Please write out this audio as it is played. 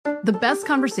The best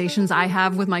conversations I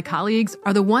have with my colleagues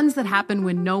are the ones that happen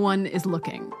when no one is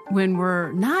looking, when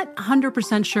we're not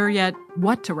 100% sure yet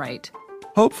what to write.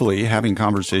 Hopefully, having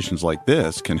conversations like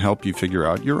this can help you figure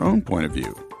out your own point of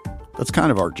view. That's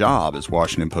kind of our job as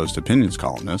Washington Post opinions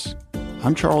columnists.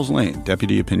 I'm Charles Lane,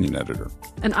 Deputy Opinion Editor.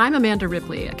 And I'm Amanda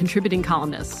Ripley, a contributing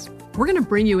columnist. We're going to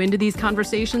bring you into these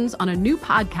conversations on a new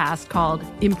podcast called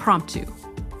Impromptu.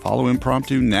 Follow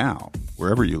Impromptu now,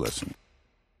 wherever you listen.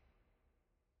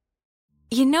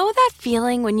 You know that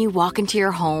feeling when you walk into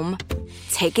your home,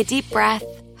 take a deep breath,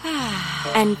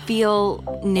 and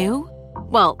feel new?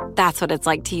 Well, that's what it's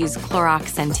like to use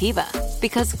Clorox Scentiva.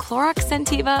 Because Clorox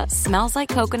Scentiva smells like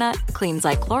coconut, cleans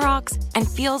like Clorox, and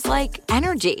feels like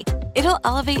energy. It'll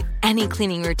elevate any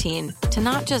cleaning routine to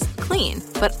not just clean,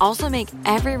 but also make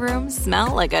every room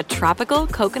smell like a tropical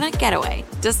coconut getaway.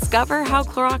 Discover how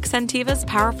Clorox Scentiva's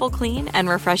powerful clean and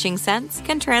refreshing scents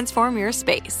can transform your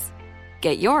space.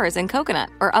 Get yours in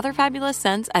coconut or other fabulous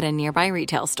scents at a nearby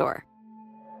retail store.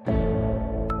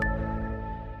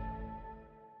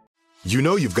 You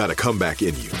know you've got a comeback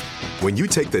in you. When you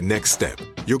take the next step,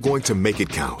 you're going to make it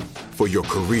count. For your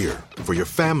career, for your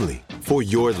family, for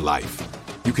your life.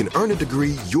 You can earn a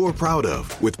degree you're proud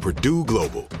of with Purdue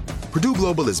Global. Purdue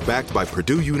Global is backed by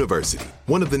Purdue University,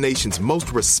 one of the nation's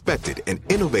most respected and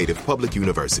innovative public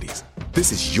universities.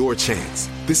 This is your chance.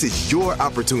 This is your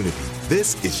opportunity.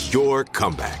 This is your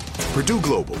comeback. Purdue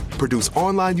Global, Purdue's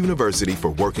online university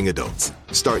for working adults.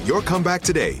 Start your comeback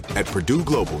today at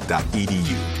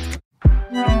purdueglobal.edu.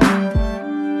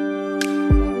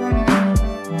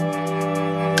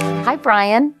 Hi,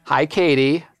 Brian. Hi,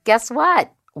 Katie. Guess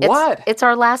what? What? It's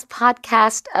our last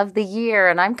podcast of the year,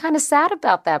 and I'm kind of sad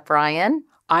about that, Brian.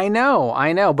 I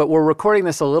know, but we're recording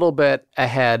this a little bit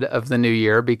ahead of the new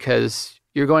year because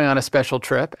you're going on a special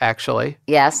trip, actually.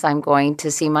 Yes, I'm going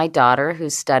to see my daughter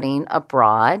who's studying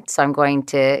abroad, so I'm going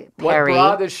to Paris. What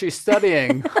abroad is she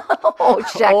studying? Oh,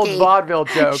 Shecky. Old vaudeville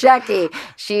joke. Shecky.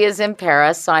 She is in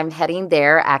Paris, so I'm heading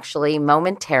there actually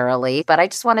momentarily. But I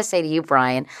just want to say to you,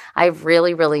 Brian, I've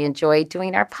really, really enjoyed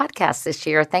doing our podcast this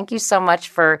year. Thank you so much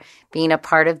for being a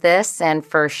part of this and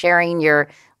for sharing your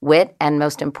wit and,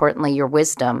 most importantly, your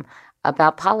wisdom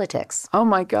about politics. Oh,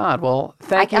 my God. Well,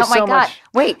 thank you so much. Oh, my God.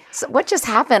 Wait, so what just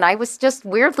happened? I was just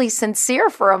weirdly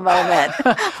sincere for a moment.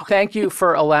 Thank you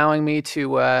for allowing me to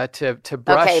brush.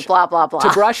 Okay, blah, blah, blah. To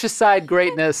brush aside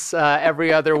greatness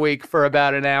every other week for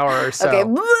about an hour or so. Okay.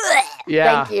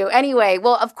 Yeah. Thank you. Anyway,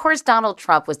 well, of course, Donald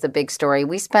Trump was the big story.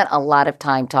 We spent a lot of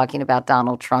time talking about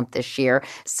Donald Trump this year.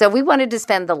 So we wanted to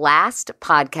spend the last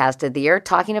podcast of the year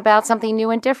talking about something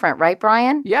new and different, right,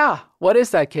 Brian? Yeah. What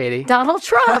is that, Katie? Donald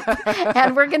Trump.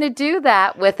 And we're going to do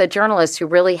that with a journalist who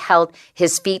really held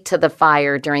his feet to the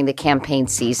fire during the campaign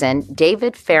season.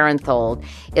 David Fahrenthold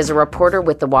is a reporter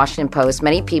with the Washington Post.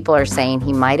 Many people are saying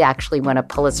he might actually win a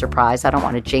Pulitzer Prize. I don't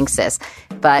want to jinx this.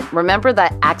 But remember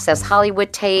that Access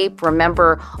Hollywood tape?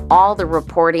 Remember all the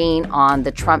reporting on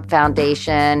the Trump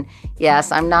Foundation?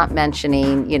 Yes, I'm not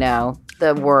mentioning,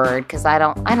 the word because I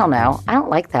don't know. I don't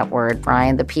like that word,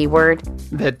 Brian, the P word.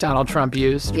 That Donald Trump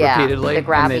used repeatedly the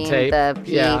grabbing in the tape. The P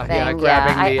thing. Yeah,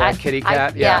 grabbing the kitty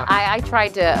cat. I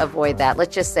tried to avoid that.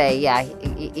 Let's just say,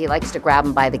 he likes to grab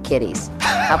them by the kitties.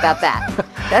 How about that?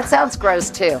 That sounds gross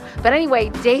too. But anyway,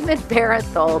 David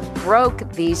Fahrenthold broke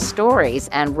these stories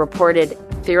and reported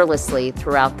fearlessly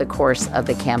throughout the course of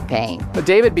the campaign. But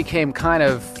David became kind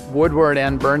of Woodward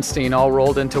and Bernstein all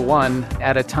rolled into one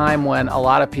at a time when a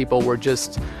lot of people were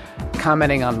just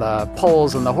commenting on the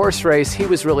polls and the horse race. He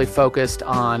was really focused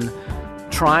on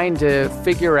trying to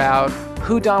figure out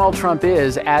who Donald Trump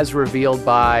is as revealed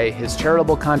by his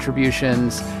charitable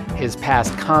contributions, his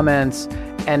past comments,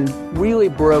 and really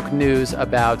broke news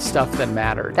about stuff that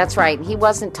mattered. That's right. He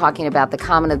wasn't talking about the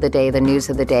comment of the day, the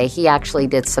news of the day. He actually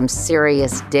did some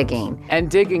serious digging. And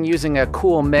digging using a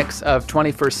cool mix of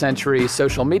 21st century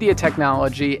social media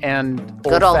technology and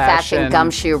good old-fashioned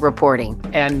gumshoe reporting.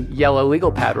 And yellow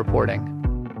legal pad reporting.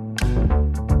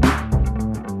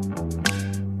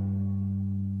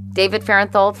 David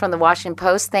Fahrenthold from the Washington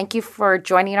Post, thank you for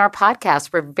joining our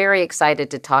podcast. We're very excited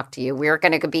to talk to you. We're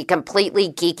going to be completely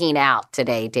geeking out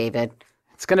today, David.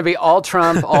 It's going to be all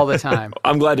Trump all the time.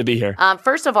 I'm glad to be here.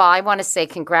 First of all, I want to say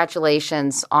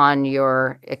congratulations on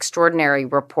your extraordinary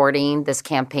reporting this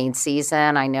campaign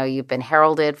season. I know you've been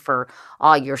heralded for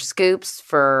all your scoops,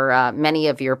 for many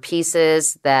of your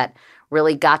pieces that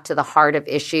really got to the heart of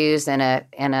issues in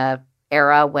a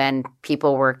era when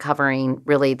people were covering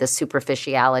really the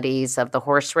superficialities of the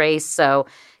horse race. So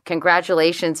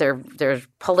congratulations. There's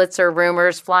Pulitzer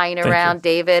rumors flying around,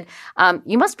 David.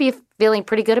 You must be feeling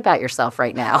pretty good about yourself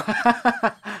right now.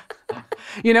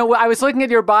 You know, I was looking at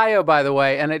your bio, by the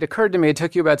way, and it occurred to me it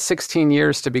took you about 16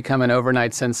 years to become an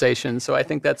overnight sensation. So I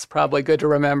think that's probably good to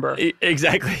remember.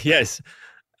 Exactly, yes.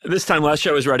 This time last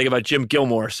year I was writing about Jim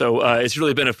Gilmore, so it's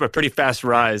really been a pretty fast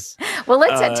rise. Well,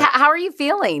 how are you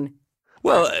feeling?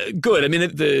 Well, good. I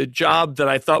mean, the job that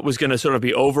I thought was going to sort of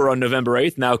be over on November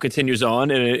 8th now continues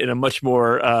on in a much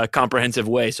more comprehensive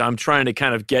way. So I'm trying to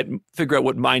kind of figure out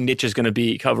what my niche is going to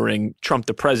be covering Trump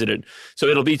the president. So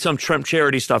it'll be some Trump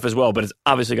charity stuff as well, but it's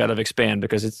obviously got to expand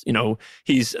because it's,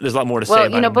 there's a lot more to say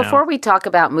about him now. Before we talk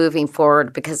about moving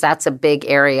forward, because that's a big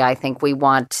area I think we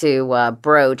want to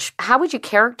broach, how would you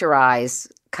characterize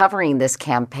covering this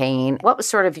campaign? What was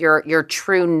sort of your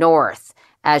true north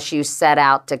as you set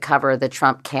out to cover the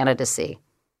Trump candidacy?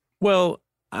 Well,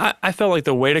 I felt like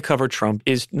the way to cover Trump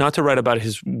is not to write about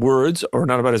his words or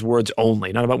not about his words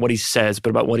only, not about what he says, but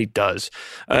about what he does.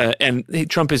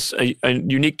 Trump is a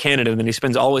unique candidate, and he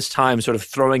spends all his time sort of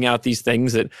throwing out these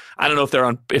things that I don't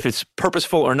know if it's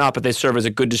purposeful or not, but they serve as a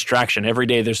good distraction. Every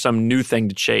day there's some new thing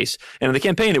to chase. And in the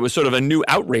campaign, it was sort of a new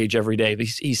outrage every day.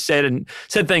 He said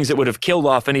things that would have killed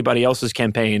off anybody else's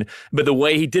campaign, but the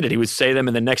way he did it, he would say them,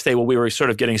 and the next day, while we were sort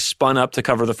of getting spun up to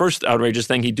cover the first outrageous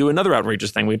thing, he'd do another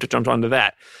outrageous thing. We jumped onto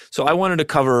that. So I wanted to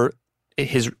cover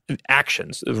his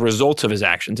actions, the results of his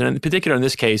actions. And in particular, in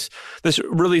this case, this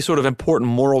really sort of important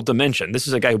moral dimension. This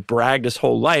is a guy who bragged his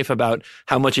whole life about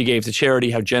how much he gave to charity,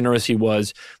 how generous he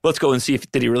was. Let's go and see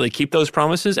did he really keep those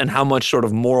promises, and how much sort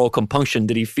of moral compunction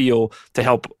did he feel to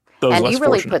help those less fortunate. And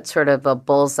you really put sort of a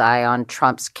bullseye on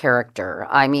Trump's character.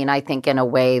 I mean, I think in a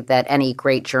way that any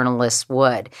great journalist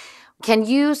would. Can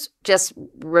you just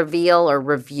reveal or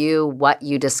review what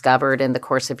you discovered in the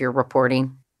course of your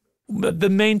reporting? The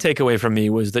main takeaway from me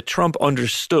was that Trump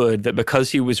understood that because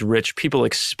he was rich, people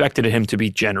expected him to be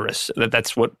generous.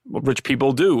 That's what rich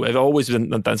people do. It's always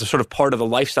been, that's a sort of part of the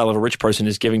lifestyle of a rich person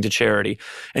is giving to charity.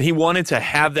 And he wanted to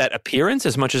have that appearance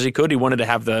as much as he could. He wanted to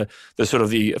have the sort of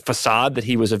the facade that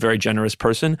he was a very generous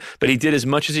person, but he did as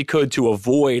much as he could to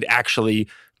avoid actually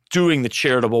doing the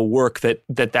charitable work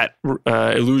that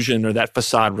illusion or that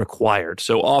facade required.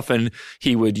 So often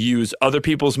he would use other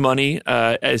people's money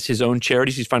as his own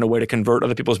charities. He'd find a way to convert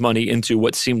other people's money into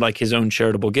what seemed like his own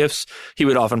charitable gifts. He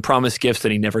would often promise gifts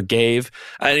that he never gave.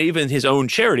 And even his own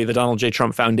charity, the Donald J.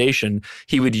 Trump Foundation,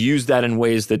 he would use that in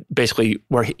ways that basically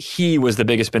where he was the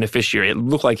biggest beneficiary. It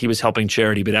looked like he was helping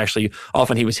charity, but actually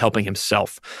often he was helping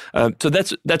himself. So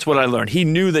that's what I learned. He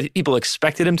knew that people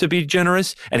expected him to be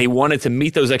generous, and he wanted to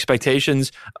meet those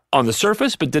expectations on the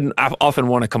surface, but didn't often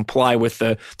want to comply with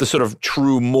the sort of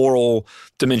true moral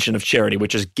dimension of charity,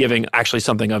 which is giving actually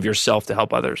something of yourself to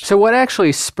help others. So what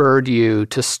actually spurred you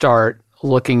to start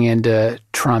looking into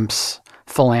Trump's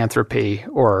philanthropy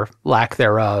or lack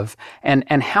thereof? And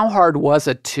how hard was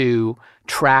it to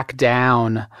track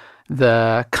down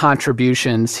the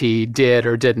contributions he did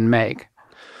or didn't make?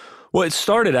 Well, it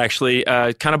started actually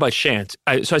kind of by chance.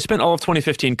 So I spent all of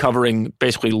 2015 covering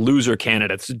basically loser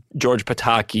candidates: George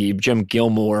Pataki, Jim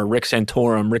Gilmore, Rick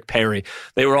Santorum, Rick Perry.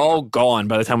 They were all gone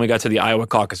by the time we got to the Iowa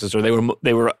caucuses, or they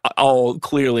were all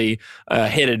clearly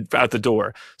headed out the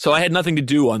door. So I had nothing to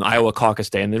do on Iowa caucus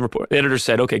day, and the editor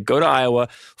said, "Okay, go to Iowa,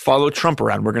 follow Trump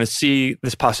around. We're going to see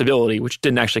this possibility," which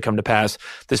didn't actually come to pass.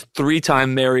 This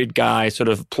 3-time married guy, sort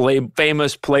of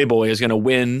famous playboy, is going to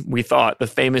win. We thought the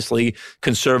famously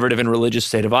conservative and religious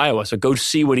state of Iowa. So go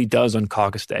see what he does on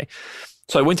caucus day.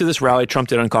 So I went to this rally Trump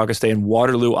did on caucus day in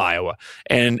Waterloo, Iowa.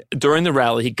 And during the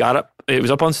rally, he got up, it was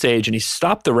up on stage, and he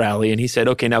stopped the rally and he said,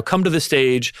 "Okay, now come to the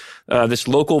stage, this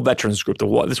local veterans group,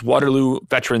 this Waterloo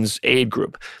Veterans Aid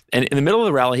Group." And in the middle of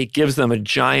the rally, he gives them a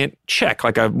giant check,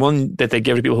 like one that they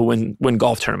give to people who win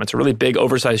golf tournaments, a really big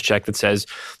oversized check that says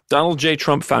Donald J.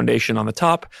 Trump Foundation on the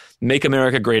top, Make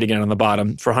America Great Again on the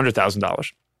bottom for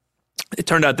 $100,000. It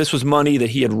turned out this was money that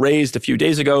he had raised a few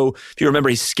days ago. If you remember,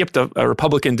 he skipped a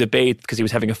Republican debate because he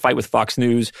was having a fight with Fox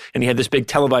News, and he had this big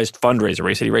televised fundraiser where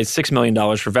he said he raised $6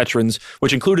 million for veterans,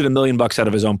 which included $1 million out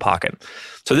of his own pocket.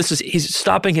 So he's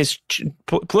stopping his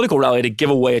political rally to give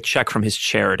away a check from his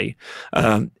charity.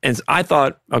 And I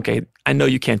thought, okay, I know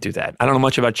you can't do that. I don't know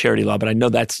much about charity law, but I know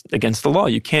that's against the law.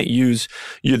 You can't use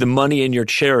the money in your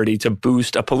charity to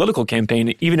boost a political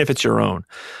campaign, even if it's your own.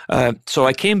 So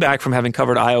I came back from having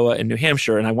covered Iowa and New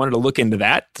Hampshire, and I wanted to look into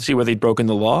that to see whether he'd broken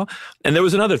the law. And there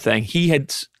was another thing. He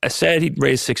had said he'd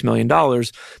raised $6 million,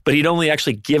 but he'd only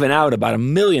actually given out about $1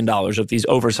 million of these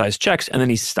oversized checks, and then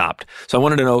he stopped. So I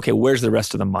wanted to know, okay, where's the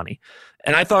rest of the money?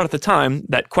 And I thought at the time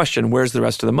that question, where's the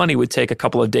rest of the money, would take a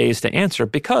couple of days to answer,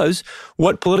 because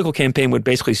what political campaign would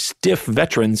basically stiff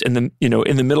veterans in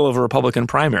the middle of a Republican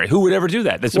primary? Who would ever do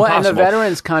that? That's impossible. And the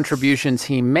veterans' contributions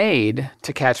he made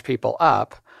to catch people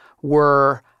up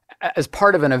were as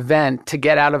part of an event to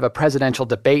get out of a presidential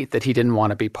debate that he didn't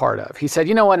want to be part of. He said,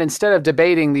 you know what, instead of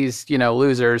debating these,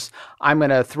 losers, I'm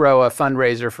going to throw a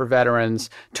fundraiser for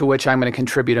veterans to which I'm going to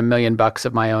contribute $1 million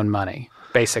of my own money,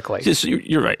 basically.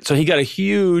 You're right. So he got a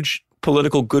huge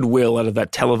political goodwill out of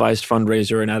that televised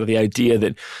fundraiser and out of the idea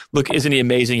that, look, isn't he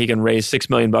amazing? He can raise $6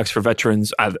 million for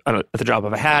veterans at the drop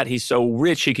of a hat. He's so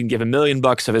rich, he can give $1 million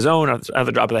of his own at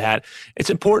the drop of the hat. It's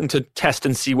important to test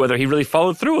and see whether he really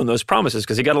followed through on those promises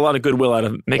because he got a lot of goodwill out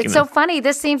of making It's them. so funny.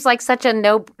 This seems like such a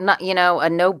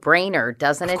no-brainer,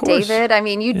 doesn't it, David? I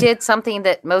mean, you did something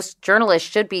that most journalists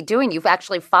should be doing. You've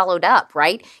actually followed up,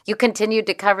 right? You continued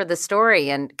to cover the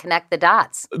story and connect the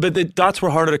dots. But the dots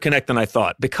were harder to connect than I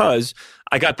thought because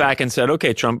I got back and said,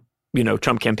 okay, Trump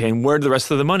campaign, where did the rest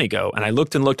of the money go? And I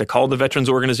looked. I called the veterans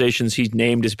organizations he'd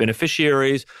named as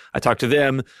beneficiaries. I talked to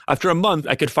them. After a month,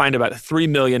 I could find about $3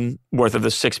 million worth of the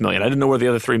 $6 million. I didn't know where the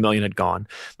other $3 million had gone.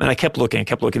 And I kept looking.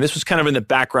 This was kind of in the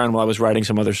background while I was writing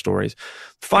some other stories.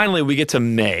 Finally, we get to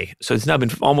May. So it's now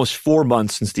been almost 4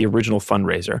 months since the original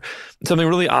fundraiser. Something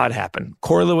really odd happened.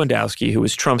 Corey Lewandowski, who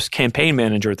was Trump's campaign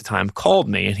manager at the time, called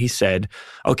me and he said,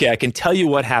 okay, I can tell you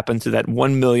what happened to that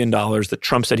 $1 million that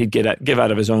Trump said he'd give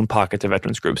out of his own pocket to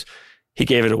veterans groups. He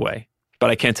gave it away. But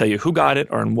I can't tell you who got it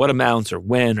or in what amounts or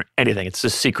when or anything. It's a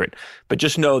secret. But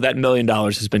just know that $1 million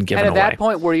has been given away. And at that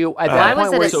point, were you... Why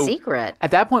was it a secret? At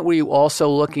that point, were you also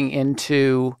looking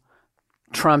into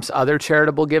Trump's other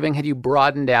charitable giving? Had you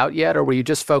broadened out yet, or were you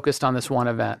just focused on this one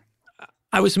event?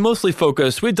 I was mostly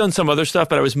focused. We'd done some other stuff,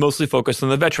 but I was mostly focused on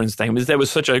the veterans thing. That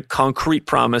was such a concrete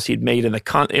promise he'd made in the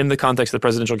context of the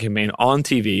presidential campaign on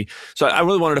TV. So I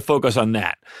really wanted to focus on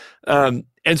that.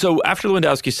 And so after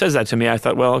Lewandowski says that to me, I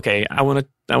thought, well, okay, I want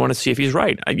to see if he's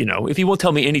right. If he won't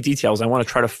tell me any details, I want to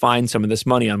try to find some of this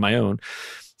money on my own.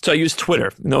 So I used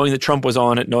Twitter, knowing that Trump was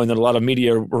on it, knowing that a lot of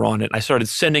media were on it. I started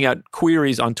sending out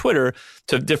queries on Twitter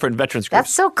to different veterans groups.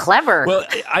 That's so clever. Well,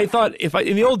 I thought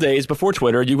in the old days, before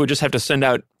Twitter, you would just have to send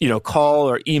out, call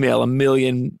or email 1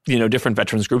 million, different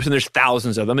veterans groups, and there's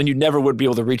thousands of them, and you never would be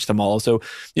able to reach them all. So,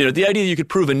 the idea you could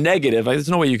prove a negative, there's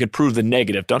no way you could prove the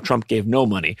negative. Trump gave no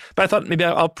money. But I thought maybe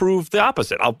I'll prove the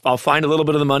opposite. I'll find a little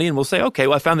bit of the money, and we'll say, okay,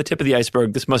 well, I found the tip of the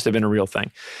iceberg. This must have been a real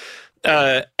thing.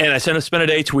 And I spent a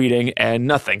day tweeting and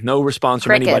nothing, no response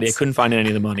from anybody. I couldn't find any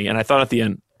of the money. And I thought at the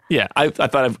end, I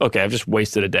thought, I've just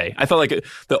wasted a day. I felt like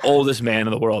the oldest man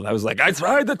in the world. I was like, I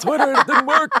tried the Twitter, it didn't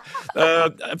work.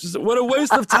 What a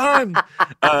waste of time.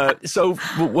 So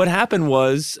what happened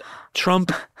was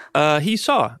Trump,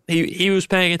 he was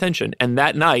paying attention. And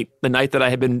that night, the night that I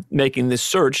had been making this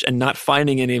search and not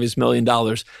finding any of his $1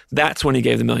 million, that's when he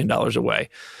gave the $1 million away.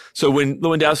 So when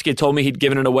Lewandowski had told me he'd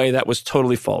given it away, that was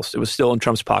totally false. It was still in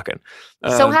Trump's pocket.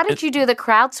 So how did you do the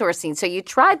crowdsourcing? So you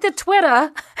tried the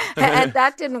Twitter, and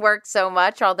that didn't work so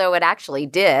much, although it actually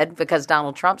did because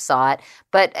Donald Trump saw it.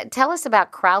 But tell us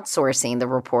about crowdsourcing the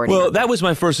reporting. Well, that was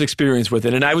my first experience with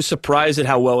it, and I was surprised at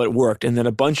how well it worked. And then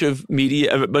a bunch of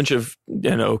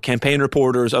campaign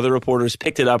reporters, other reporters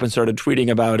picked it up and started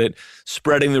tweeting about it,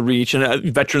 spreading the reach,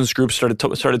 and veterans groups started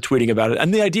tweeting about it.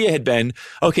 And the idea had been,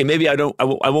 okay, maybe I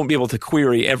won't be able to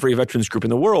query every veterans group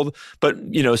in the world, but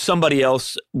somebody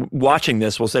else watching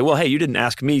this will say, well, hey, you didn't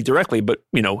ask me directly, but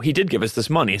he did give us this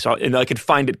money. So I could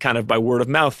find it kind of by word of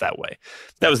mouth that way.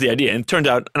 That was the idea. And it turned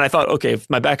out, and I thought, okay, if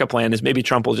my backup plan is maybe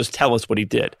Trump will just tell us what he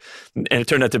did. And it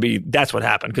turned out to be that's what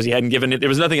happened because he hadn't given it. There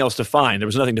was nothing else to find. There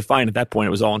was nothing to find at that point.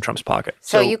 It was all in Trump's pocket.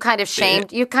 So you kind of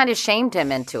shamed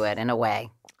him into it in a way.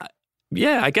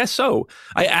 Yeah, I guess so.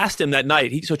 I asked him that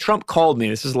night. So Trump called me.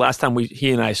 This is the last time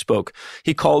he and I spoke.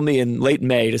 He called me in late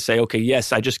May to say, okay,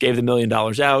 yes, I just gave the $1 million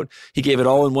out. He gave it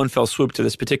all in one fell swoop to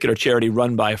this particular charity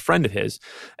run by a friend of his.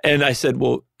 And I said,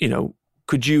 well,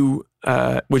 would you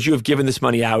have given this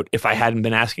money out if I hadn't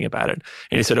been asking about it?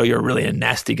 And he said, oh, you're really a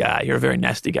nasty guy. You're a very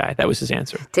nasty guy. That was his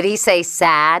answer. Did he say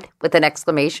sad with an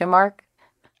exclamation mark?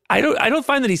 I don't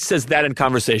find that he says that in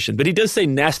conversation, but he does say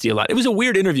nasty a lot. It was a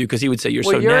weird interview because he would say, you're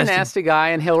so nasty. Well, you're a nasty guy,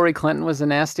 and Hillary Clinton was a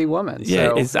nasty woman.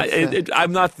 Yeah, so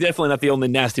I'm definitely not the only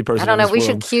nasty person. I don't know. We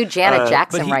should cue Janet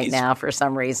Jackson right now for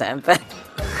some reason. But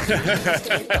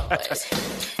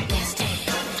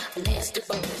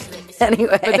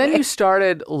anyway. But then you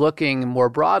started looking more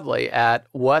broadly at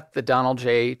what the Donald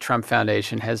J. Trump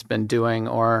Foundation has been doing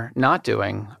or not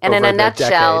doing. And in a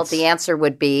nutshell, decades. the answer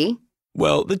would be?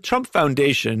 Well, the Trump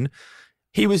Foundation,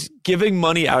 he was giving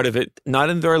money out of it, not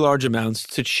in very large amounts,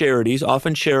 to charities,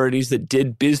 often charities that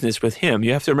did business with him.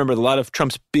 You have to remember that a lot of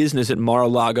Trump's business at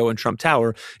Mar-a-Lago and Trump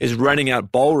Tower is renting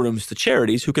out ballrooms to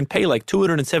charities who can pay like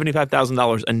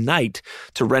 $275,000 a night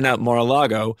to rent out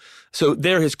Mar-a-Lago. So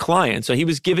they're his clients. So he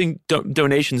was giving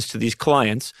donations to these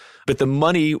clients, but the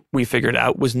money we figured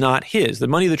out was not his. The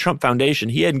money of the Trump Foundation,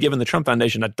 he hadn't given the Trump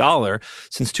Foundation $1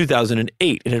 since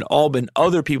 2008. It had all been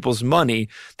other people's money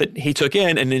that he took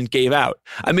in and then gave out.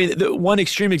 I mean, the one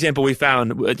extreme example we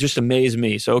found just amazed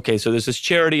me. So there's this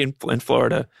charity in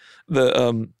Florida,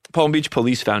 the Palm Beach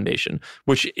Police Foundation,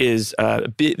 which is,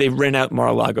 they rent out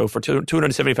Mar-a-Lago for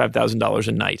 $275,000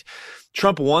 a night.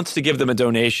 Trump wants to give them a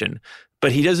donation,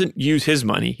 but he doesn't use his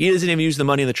money. He doesn't even use the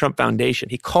money of the Trump Foundation.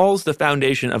 He calls the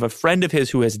foundation of a friend of his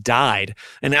who has died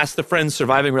and asks the friend's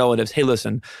surviving relatives, hey,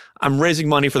 listen, I'm raising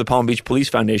money for the Palm Beach Police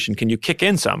Foundation. Can you kick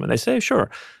in some? And they say, sure.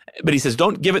 But he says,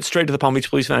 don't give it straight to the Palm Beach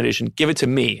Police Foundation. Give it to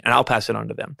me, and I'll pass it on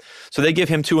to them. So they give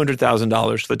him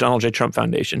 $200,000 to the Donald J. Trump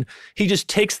Foundation. He just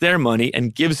takes their money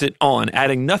and gives it on,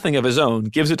 adding nothing of his own,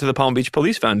 gives it to the Palm Beach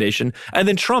Police Foundation. And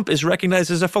then Trump is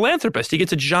recognized as a philanthropist. He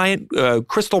gets a giant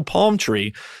crystal palm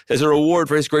tree as a reward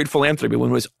for his great philanthropy when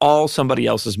it was all somebody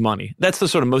else's money. That's the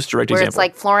sort of most direct example. Where it's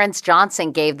like Florence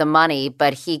Johnson gave the money,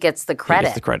 but he gets the credit. He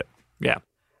gets the credit, yeah.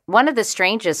 One of the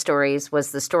strangest stories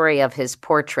was the story of his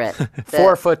portrait.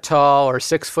 4 foot tall or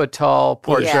 6 foot tall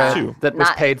portrait that was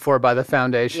paid for by the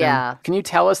foundation. Yeah. Can you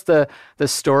tell us the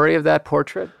story of that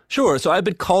portrait? Sure. So I've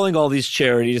been calling all these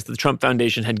charities that the Trump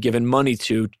Foundation had given money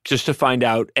to just to find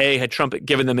out, A, had Trump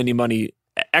given them any money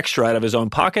extra out of his own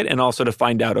pocket, and also to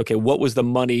find out, okay, what was the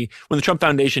money when the Trump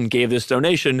Foundation gave this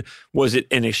donation? Was it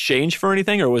in exchange for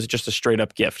anything, or was it just a straight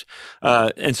up gift?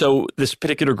 And so this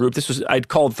particular group, I'd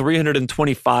called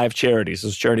 325 charities. This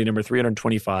was charity number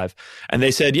 325. And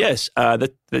they said, yes,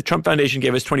 the Trump Foundation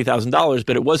gave us $20,000,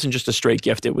 but it wasn't just a straight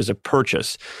gift. It was a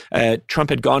purchase. Trump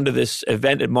had gone to this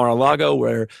event at Mar-a-Lago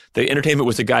where the entertainment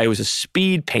was a guy who was a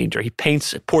speed painter. He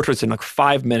paints portraits in like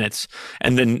 5 minutes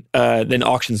and then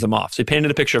auctions them off. So he painted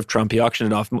a picture of Trump. He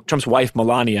auctioned it off. Trump's wife,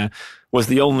 Melania, was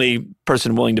the only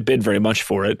person willing to bid very much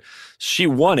for it. She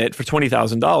won it for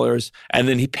 $20,000, and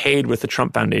then he paid with the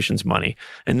Trump Foundation's money.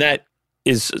 And that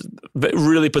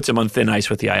really puts him on thin ice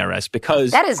with the IRS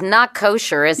because that is not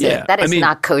kosher, is it? That is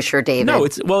not kosher, David.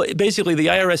 No, basically the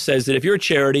IRS says that if you're a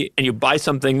charity and you buy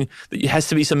something, that it has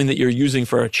to be something that you're using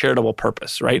for a charitable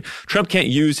purpose, right? Trump can't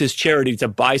use his charity to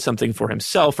buy something for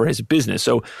himself or his business.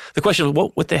 So the question is,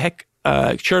 what the heck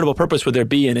charitable purpose would there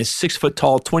be in his 6 foot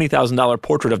tall, $20,000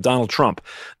 portrait of Donald Trump?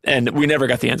 And we never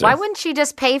got the answer. Why wouldn't she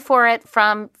just pay for it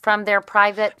from their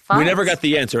private funds? We never got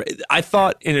the answer. I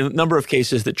thought in a number of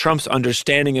cases that Trump's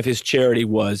understanding of his charity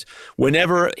was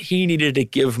whenever he needed to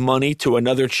give money to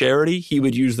another charity, he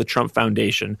would use the Trump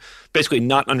Foundation, basically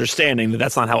not understanding that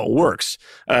that's not how it works.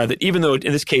 That even though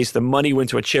in this case the money went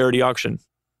to a charity auction.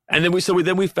 And then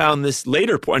we found this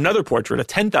later another portrait, a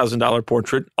 $10,000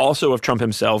 portrait, also of Trump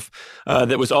himself,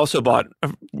 that was also bought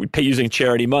using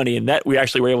charity money, and that we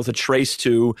actually were able to trace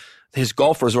to his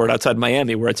golf resort outside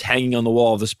Miami, where it's hanging on the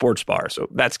wall of the sports bar. So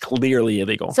that's clearly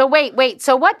illegal. So wait.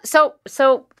 So what?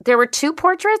 So there were 2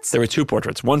 portraits? There were 2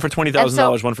 portraits. One for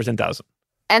 $20,000, one for $10,000.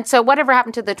 And so whatever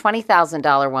happened to the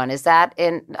 $20,000 one? Is that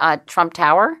in Trump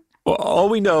Tower? Well, all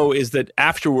we know is that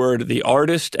afterward, the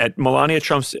artist at Melania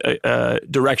Trump's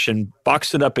direction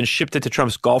boxed it up and shipped it to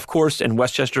Trump's golf course in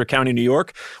Westchester County, New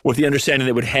York, with the understanding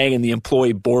that it would hang in the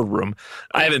employee boardroom.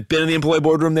 I haven't been in the employee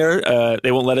boardroom there.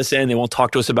 They won't let us in. They won't talk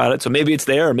to us about it. So maybe it's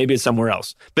there or maybe it's somewhere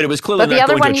else. But it was clearly not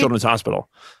going to a children's hospital.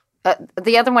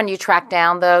 The other one you tracked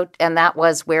down, though, and that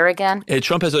was where again?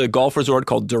 Trump has a golf resort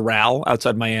called Doral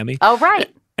outside Miami. Oh, right.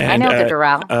 And, I know the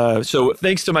Doral. So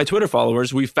thanks to my Twitter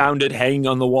followers, we found it hanging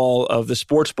on the wall of the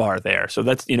sports bar there. So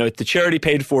that's, the charity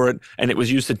paid for it, and it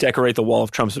was used to decorate the wall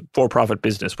of Trump's for-profit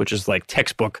business, which is like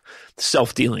textbook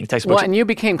self-dealing. Well, and you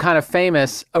became kind of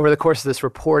famous over the course of this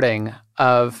reporting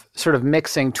of sort of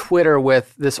mixing Twitter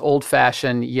with this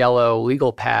old-fashioned yellow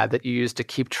legal pad that you used to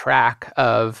keep track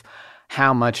of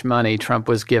how much money Trump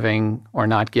was giving or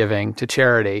not giving to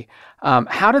charity.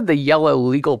 How did the yellow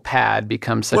legal pad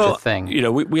become such a thing?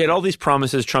 We had all these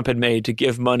promises Trump had made to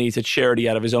give money to charity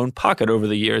out of his own pocket over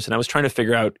the years, and I was trying to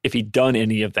figure out if he'd done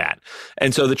any of that.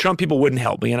 And so the Trump people wouldn't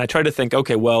help me, and I tried to think,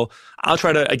 okay, well, I'll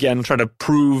try to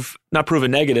not prove a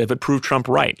negative, but prove Trump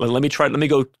right. Let me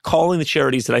go calling the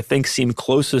charities that I think seem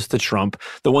closest to Trump,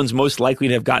 the ones most likely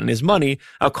to have gotten his money.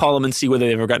 I'll call them and see whether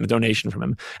they've ever gotten a donation from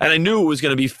him. And I knew it was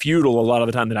going to be futile a lot of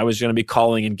the time, that I was going to be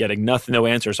calling and getting no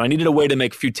answer. So I needed a way to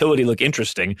make futility look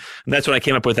interesting. And that's when I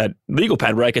came up with that legal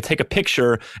pad where I could take a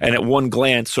picture and at one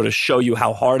glance sort of show you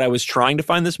how hard I was trying to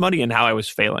find this money and how I was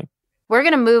failing. We're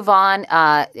going to move on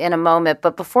in a moment.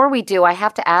 But before we do, I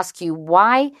have to ask you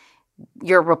why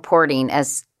you're reporting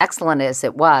as excellent as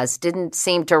it was, didn't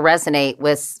seem to resonate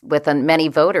with many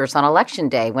voters on Election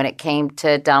Day when it came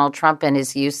to Donald Trump and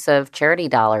his use of charity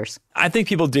dollars. I think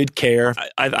people did care.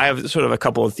 I have sort of a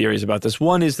couple of theories about this.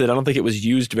 One is that I don't think it was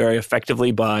used very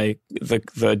effectively by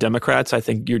the Democrats. I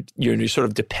think you're sort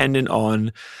of dependent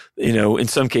on, in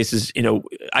some cases,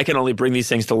 I can only bring these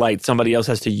things to light. Somebody else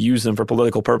has to use them for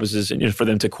political purposes and for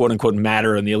them to quote unquote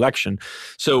matter in the election.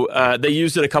 So they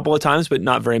used it a couple of times, but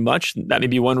not very much. That may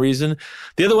be one reason.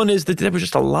 The other one is that there was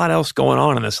just a lot else going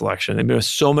on in this election. I mean, there were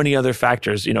so many other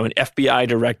factors. An FBI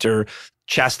director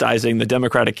chastising the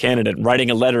Democratic candidate,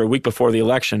 writing a letter a week before the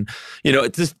election.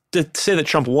 To say that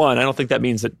Trump won, I don't think that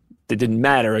means that it didn't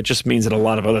matter. It just means that a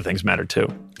lot of other things mattered too.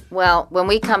 Well, when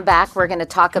we come back, we're going to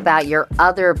talk about your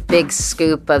other big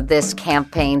scoop of this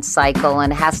campaign cycle,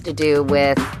 and it has to do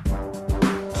with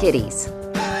kitties.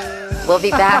 We'll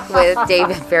be back with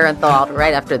David Fahrenthold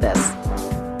right after this.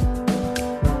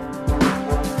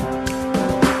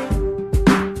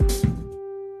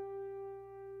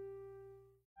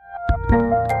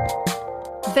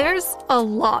 There's a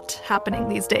lot happening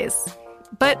these days,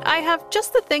 but I have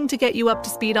just the thing to get you up to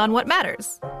speed on what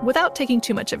matters without taking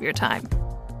too much of your time.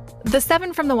 The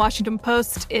 7 from the Washington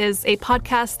Post is a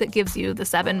podcast that gives you the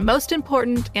 7 most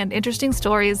important and interesting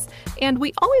stories, and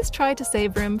we always try to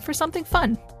save room for something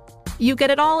fun. You get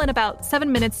it all in about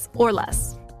 7 minutes or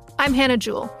less. I'm Hannah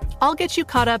Jewell. I'll get you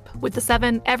caught up with the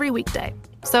 7 every weekday.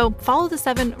 So follow the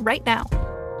 7 right now.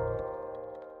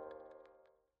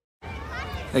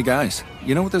 Hey guys,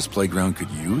 you know what this playground could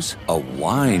use? A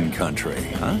wine country,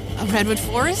 huh? A redwood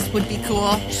forest would be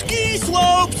cool. Ski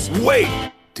slopes!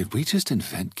 Wait! Did we just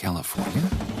invent California?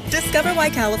 Discover why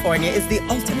California is the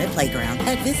ultimate playground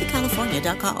at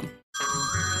visitcalifornia.com.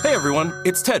 Hey everyone,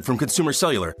 it's Ted from Consumer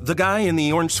Cellular, the guy in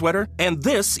the orange sweater, and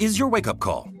this is your wake-up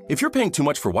call. If you're paying too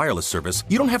much for wireless service,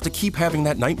 you don't have to keep having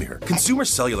that nightmare. Consumer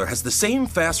Cellular has the same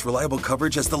fast, reliable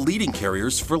coverage as the leading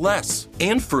carriers for less.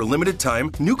 And for a limited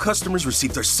time, new customers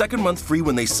receive their second month free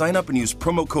when they sign up and use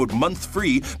promo code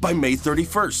MONTHFREE by May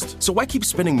 31st. So why keep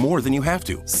spending more than you have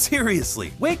to?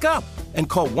 Seriously, wake up and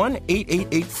call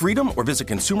 1-888-FREEDOM or visit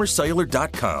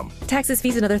consumercellular.com. Taxes,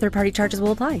 fees, and other third-party charges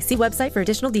will apply. See website for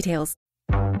additional details.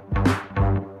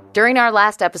 During our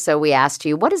last episode, we asked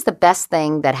you, what is the best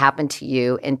thing that happened to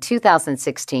you in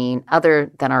 2016,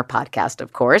 other than our podcast,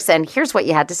 of course? And here's what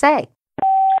you had to say.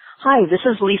 Hi, this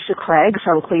is Lisa Craig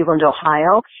from Cleveland,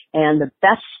 Ohio. And the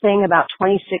best thing about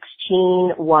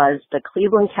 2016 was the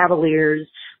Cleveland Cavaliers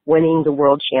winning the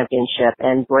World Championship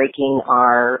and breaking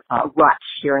our ruts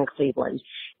here in Cleveland.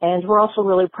 And we're also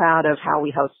really proud of how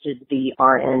we hosted the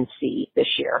RNC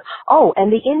this year. Oh, and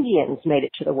the Indians made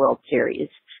it to the World Series.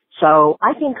 So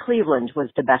I think Cleveland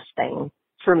was the best thing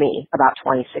for me about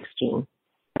 2016.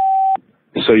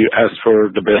 So you asked for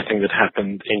the best thing that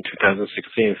happened in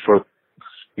 2016. For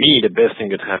me, the best thing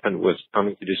that happened was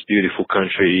coming to this beautiful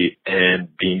country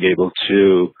and being able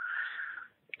to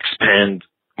expand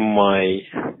my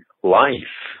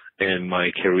life and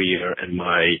my career and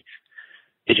my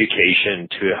education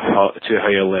to a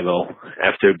higher level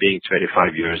after being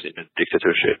 25 years in a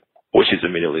dictatorship, which is a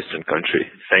Middle Eastern country.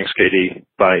 Thanks, Katie.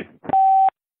 Bye.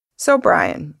 So,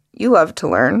 Brian, you love to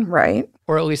learn, right?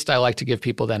 Or at least I like to give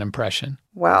people that impression.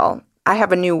 Well, I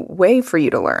have a new way for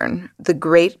you to learn, the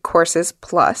Great Courses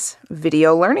Plus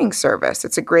video learning service.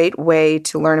 It's a great way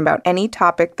to learn about any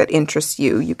topic that interests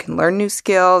you. You can learn new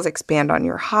skills, expand on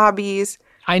your hobbies.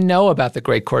 I know about the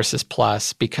Great Courses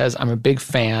Plus because I'm a big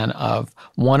fan of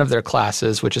one of their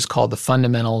classes, which is called The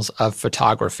Fundamentals of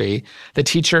Photography. The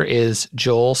teacher is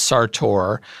Joel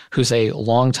Sartor, who's a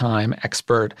longtime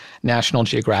expert National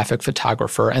Geographic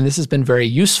photographer. And this has been very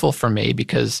useful for me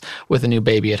because with a new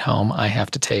baby at home, I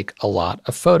have to take a lot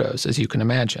of photos, as you can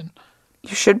imagine.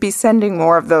 You should be sending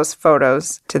more of those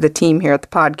photos to the team here at the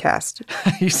podcast.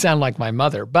 You sound like my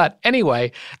mother. But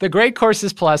anyway, the Great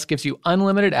Courses Plus gives you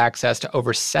unlimited access to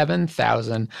over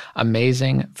 7,000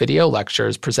 amazing video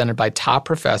lectures presented by top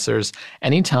professors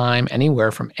anytime,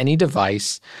 anywhere, from any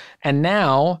device. And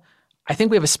now, I think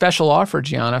we have a special offer,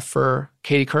 Gianna, for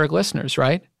Katie Couric listeners,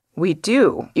 right? We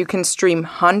do. You can stream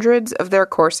hundreds of their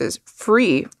courses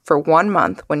free for 1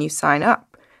 month when you sign up.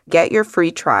 Get your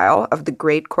free trial of the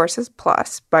Great Courses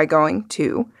Plus by going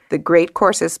to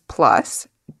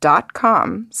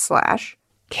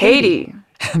thegreatcoursesplus.com/Katie.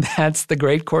 That's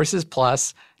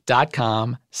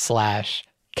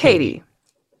thegreatcoursesplus.com/Katie.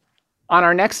 On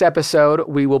our next episode,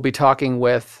 we will be talking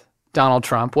with Donald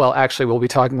Trump. Well, actually, we'll be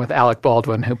talking with Alec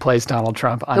Baldwin, who plays Donald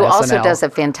Trump on SNL. Who also does a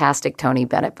fantastic Tony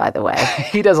Bennett, by the way.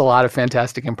 He does a lot of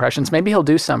fantastic impressions. Maybe he'll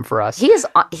do some for us. He is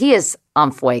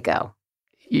on fuego.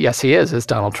 Yes, he is, as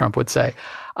Donald Trump would say.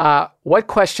 What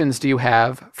questions do you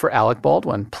have for Alec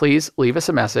Baldwin? Please leave us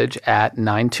a message at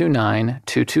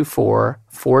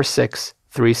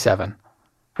 929-224-4637.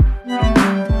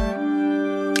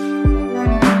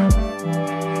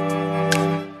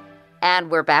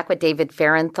 And we're back with David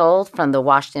Fahrenthold from the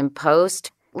Washington Post.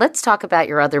 Let's talk about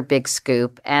your other big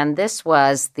scoop. And this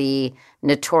was the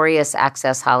notorious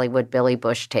Access Hollywood Billy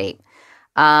Bush tape.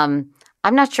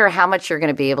 I'm not sure how much you're going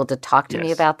to be able to talk to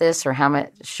me about this or how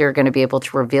much you're going to be able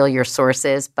to reveal your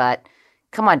sources, but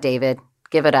come on, David,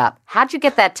 give it up. How'd you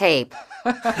get that tape?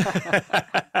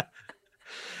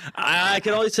 I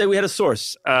can only say we had a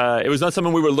source. It was not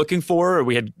something we were looking for, or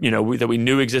we had, that we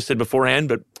knew existed beforehand,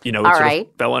 but, it sort of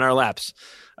fell in our laps.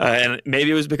 And maybe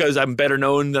it was because I'm better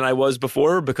known than I was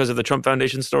before because of the Trump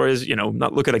Foundation stories,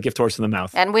 not look at a gift horse in the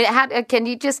mouth. And can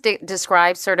you just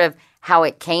describe sort of how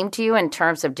it came to you in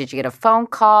terms of, did you get a phone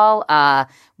call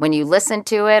when you listened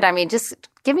to it? I mean, just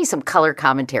give me some color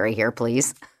commentary here,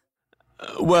 please.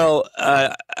 Well,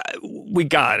 we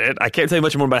got it. I can't tell you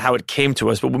much more about how it came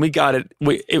to us, but when we got it,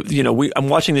 I'm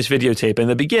watching this videotape, and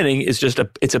the beginning is just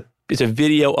it's a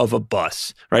video of a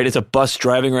bus, right? It's a bus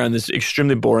driving around this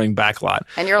extremely boring backlot.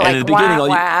 And you're like,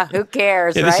 wow, who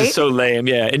cares, right? This is so lame,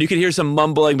 yeah. And you can hear some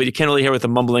mumbling, but you can't really hear what the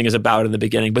mumbling is about in the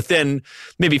beginning. But then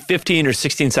maybe 15 or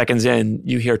 16 seconds in,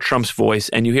 you hear Trump's voice,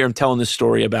 and you hear him telling this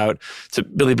story to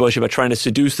Billy Bush about trying to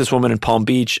seduce this woman in Palm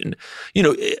Beach. And,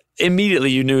 immediately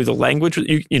you knew the language,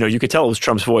 you could tell it was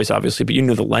Trump's voice, obviously, but you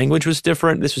knew the language was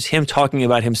different. This was him talking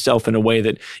about himself in a way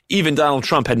that even Donald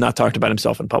Trump had not talked about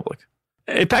himself in public.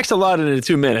 It packs a lot into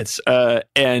 2 minutes.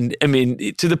 And I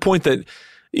mean, to the point that,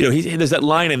 there's that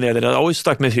line in there that always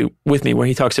stuck with me where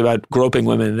he talks about groping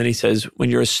women. And then he says, when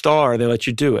you're a star, they let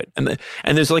you do it. And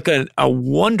there's like a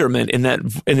wonderment in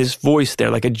his voice there,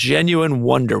 like a genuine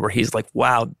wonder where he's like,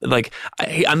 wow, like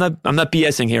I'm not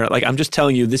BSing here. Like, I'm just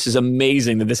telling you, this is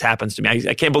amazing that this happens to me.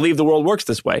 I can't believe the world works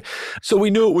this way. So we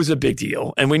knew it was a big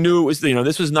deal. And we knew it was,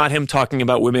 this was not him talking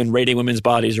about women, rating women's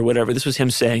bodies or whatever. This was him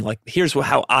saying, like, here's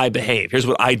how I behave. Here's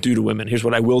what I do to women. Here's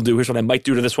what I will do. Here's what I might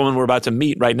do to this woman we're about to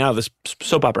meet right now, this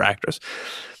soap opera actress.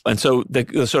 And so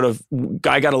the sort of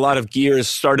guy got a lot of gears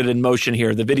started in motion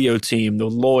here, the video team, the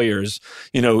lawyers,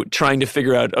 trying to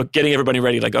figure out, getting everybody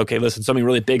ready, like, okay, listen, something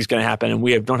really big is going to happen and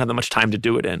we don't have that much time to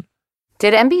do it in.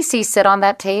 Did NBC sit on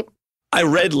that tape? I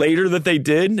read later that they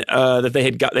did, that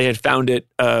they had found it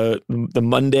the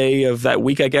Monday of that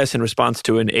week, I guess, in response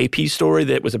to an AP story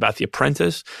that was about The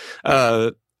Apprentice.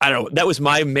 I don't know. That was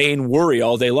my main worry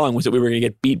all day long, was that we were going to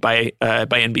get beat by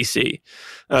NBC.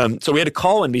 So we had to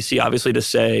call NBC, obviously, to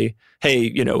say, hey,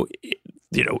 are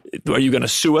you going to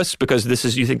sue us because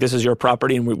you think this is your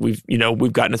property and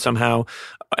we've gotten it somehow?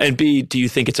 And B, do you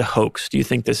think it's a hoax? Do you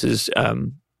think this is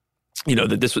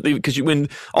because when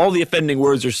all the offending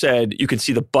words are said, you can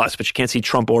see the bus, but you can't see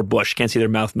Trump or Bush. You can't see their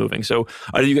mouth moving. So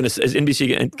is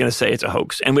NBC going to say it's a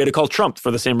hoax? And we had to call Trump for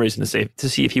the same reason to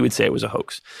see if he would say it was a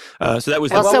hoax. So that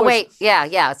was. Well, so wait,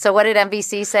 yeah. So what did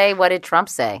NBC say? What did Trump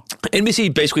say?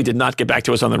 NBC basically did not get back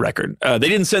to us on the record. They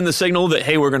didn't send the signal that,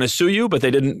 hey, we're going to sue you, but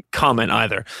they didn't comment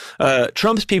either.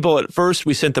 Trump's people, at first,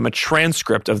 we sent them a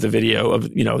transcript of the video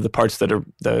of the parts that are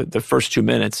the first 2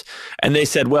 minutes, and they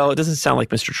said, well, it doesn't sound like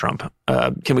Mr. Trump.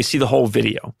 Can we see the whole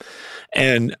video?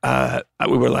 And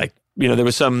we were like, there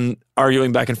was some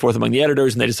arguing back and forth among the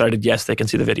editors, and they decided, yes, they can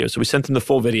see the video. So we sent them the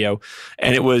full video,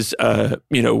 and it was,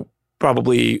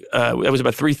 probably, it was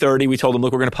about 3:30. We told them,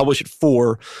 look, we're going to publish at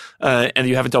 4, and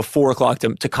you have until 4 o'clock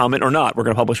to comment or not. We're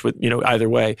going to publish with, either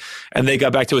way. And they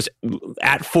got back to us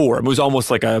at 4. It was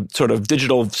almost like a sort of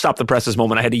digital stop the presses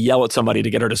moment. I had to yell at somebody to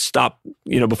get her to stop,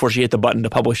 before she hit the button to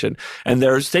publish it. And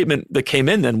their statement that came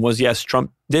in then was, yes,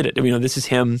 Trump did it. This is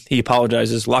him. He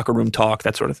apologizes, locker room talk,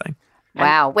 that sort of thing.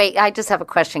 Wow. Wait, I just have a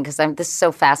question because this is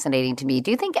so fascinating to me. Do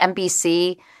you think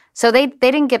NBC... So they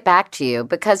didn't get back to you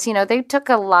because, they took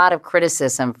a lot of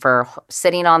criticism for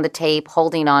sitting on the tape,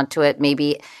 holding on to it,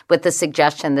 maybe with the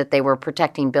suggestion that they were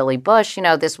protecting Billy Bush.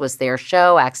 This was their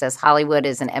show. Access Hollywood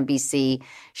is an NBC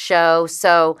show.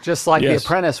 So just like The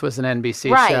Apprentice was an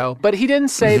NBC show. But he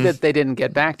didn't say that they didn't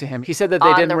get back to him. He said that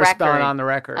they didn't respond on the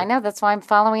record. I know. That's why I'm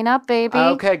following up, baby.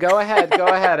 Okay, go ahead.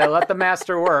 I let the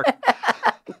master work.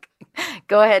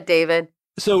 Go ahead, David.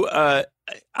 So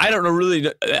I don't know, really.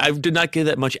 I did not get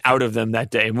that much out of them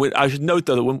that day. I should note,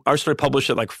 though, that when our story published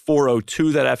at like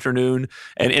 4:02 that afternoon,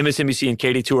 and MSNBC and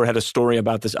Katie Tour had a story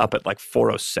about this up at like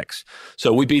 4:06.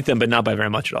 So we beat them, but not by very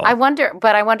much at all. I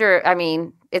wonder, I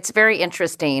mean, it's very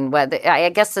interesting. I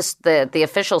guess the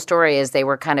official story is they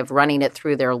were kind of running it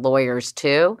through their lawyers,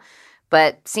 too.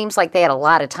 But seems like they had a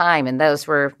lot of time, and those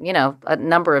were, a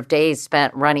number of days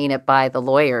spent running it by the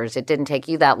lawyers. It didn't take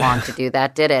you that long to do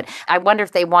that, did it? I wonder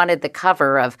if they wanted the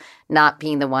cover of not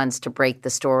being the ones to break the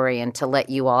story and to let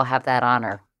you all have that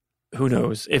honor. Who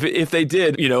knows? If they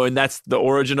did, and that's the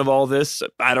origin of all this,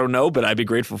 I don't know, but I'd be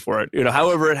grateful for it.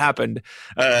 However it happened,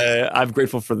 I'm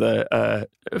grateful for that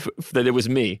it was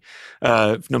me,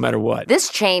 no matter what. This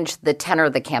changed the tenor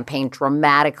of the campaign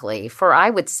dramatically for, I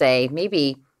would say,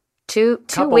 maybe two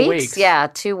weeks. Yeah,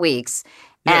 2 weeks.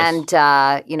 Yes.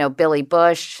 And, Billy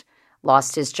Bush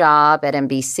lost his job at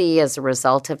NBC as a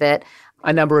result of it.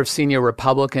 A number of senior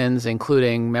Republicans,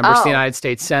 including members of the United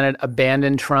States Senate,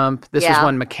 abandoned Trump. This was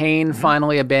when McCain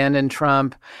finally abandoned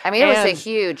Trump. I mean, it was a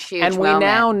huge moment. And we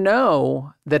now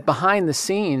know that behind the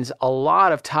scenes, a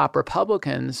lot of top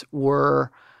Republicans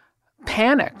were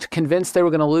panicked, convinced they were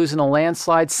going to lose in a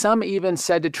landslide. Some even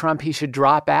said to Trump he should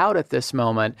drop out at this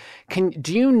moment.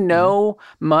 Do you know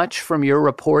much from your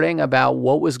reporting about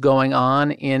what was going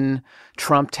on in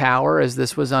Trump Tower as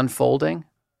this was unfolding?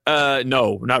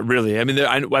 No, not really. I mean,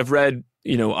 I've read,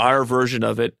 our version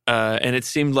of it, and it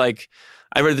seemed like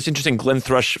I read this interesting Glenn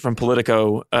Thrush from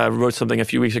Politico wrote something a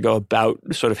few weeks ago about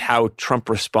sort of how Trump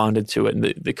responded to it. And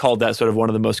they called that sort of one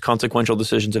of the most consequential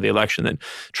decisions of the election, that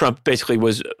Trump basically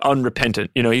was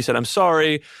unrepentant. He said, I'm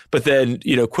sorry, but then,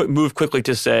 moved quickly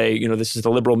to say, this is the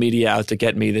liberal media out to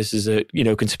get me. This is a,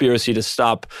 conspiracy to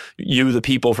stop you, the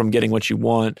people, from getting what you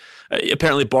want.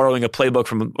 Apparently borrowing a playbook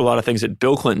from a lot of things that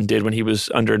Bill Clinton did when he was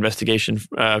under investigation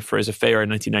for his affair in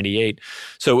 1998.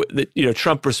 So,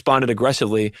 Trump responded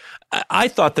aggressively. I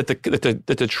thought that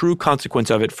the true consequence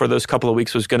of it for those couple of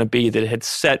weeks was going to be that it had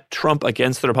set Trump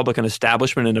against the Republican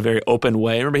establishment in a very open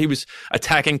way. Remember, he was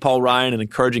attacking Paul Ryan and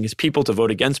encouraging his people to vote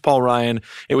against Paul Ryan.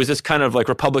 It was this kind of like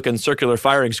Republican circular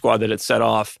firing squad that it set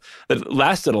off that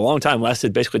lasted a long time,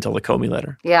 lasted basically till the Comey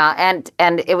letter. Yeah,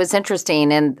 and it was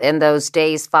interesting in those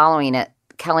days following it.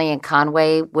 Kellyanne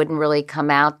Conway wouldn't really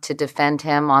come out to defend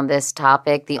him on this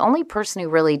topic. The only person who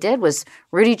really did was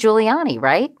Rudy Giuliani,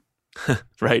 right?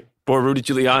 Right. Poor Rudy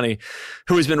Giuliani,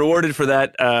 who has been rewarded for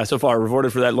that so far,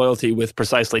 rewarded for that loyalty with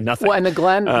precisely nothing. Well, and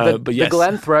the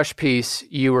Glenn Thrush piece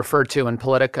you referred to in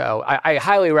Politico, I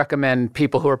highly recommend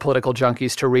people who are political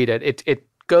junkies to read it. It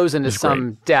goes into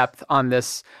some depth on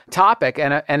this topic,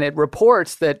 and it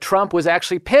reports that Trump was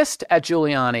actually pissed at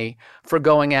Giuliani for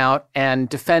going out and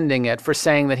defending it, for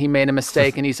saying that he made a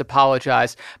mistake and he's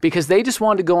apologized, because they just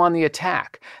wanted to go on the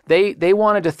attack. They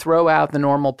wanted to throw out the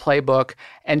normal playbook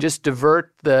and just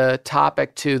divert the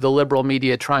topic to the liberal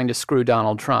media trying to screw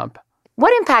Donald Trump.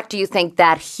 What impact do you think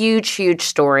that huge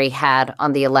story had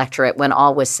on the electorate when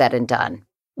all was said and done?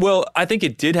 Well, I think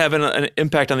it did have an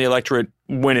impact on the electorate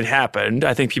when it happened.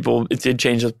 I think it did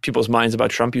change people's minds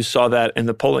about Trump. You saw that in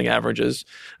the polling averages.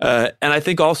 And I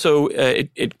think also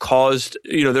it caused,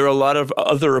 there are a lot of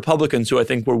other Republicans who I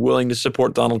think were willing to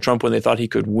support Donald Trump when they thought he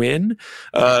could win,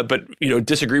 but,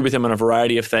 disagree with him on a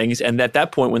variety of things. And at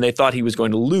that point, when they thought he was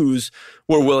going to lose,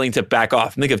 were willing to back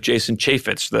off. And think of Jason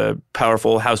Chaffetz, the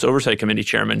powerful House Oversight Committee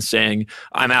chairman, saying,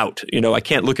 I'm out. I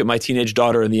can't look at my teenage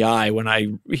daughter in the eye when I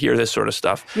hear this sort of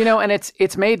stuff. And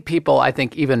it's made people, I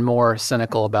think, even more cynical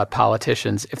about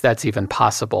politicians, if that's even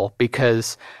possible,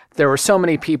 because there were so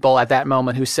many people at that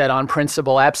moment who said on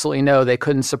principle, absolutely no, they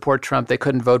couldn't support Trump, they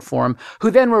couldn't vote for him,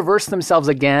 who then reversed themselves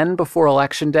again before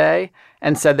Election Day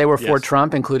and said they were for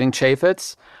Trump, including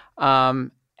Chaffetz,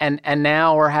 and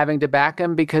now are having to back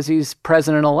him because he's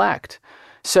president-elect.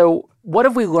 So what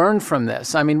have we learned from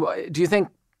this? I mean, do you think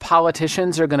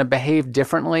politicians are going to behave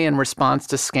differently in response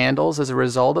to scandals as a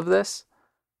result of this?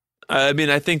 I mean,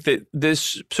 I think that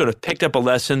this sort of picked up a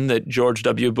lesson that George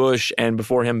W. Bush and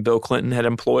before him Bill Clinton had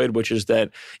employed, which is that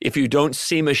if you don't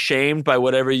seem ashamed by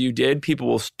whatever you did, people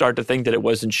will start to think that it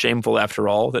wasn't shameful after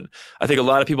all. That I think a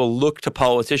lot of people look to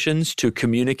politicians to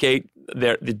communicate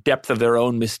the depth of their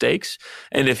own mistakes.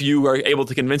 And if you are able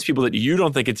to convince people that you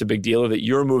don't think it's a big deal or that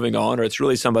you're moving on or it's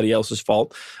really somebody else's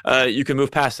fault, you can move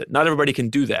past it. Not everybody can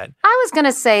do that. I was going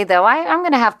to say, though, I'm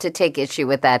going to have to take issue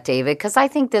with that, David, because I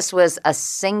think this was a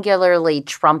singularly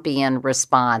Trumpian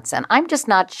response. And I'm just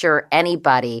not sure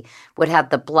anybody would have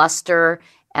the bluster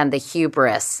and the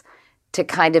hubris to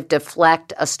kind of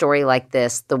deflect a story like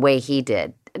this the way he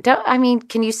did.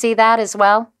 Can you see that as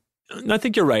well? I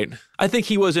think you're right. I think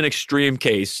he was an extreme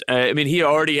case. He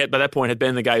already, by that point, had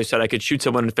been the guy who said I could shoot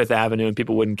someone on Fifth Avenue and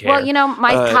people wouldn't care. Well,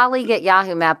 my colleague at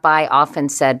Yahoo, Matt Bai, often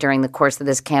said during the course of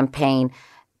this campaign,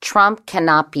 Trump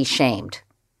cannot be shamed.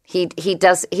 He's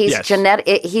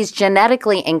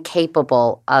genetically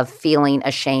incapable of feeling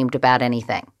ashamed about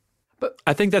anything. But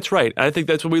I think that's right. I think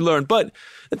that's what we learned. But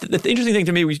the interesting thing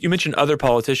to me, you mentioned other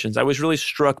politicians. I was really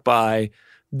struck by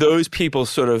those people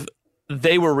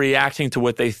they were reacting to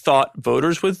what they thought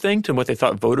voters would think and what they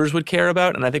thought voters would care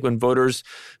about. And I think when voters,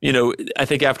 I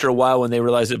think after a while when they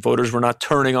realized that voters were not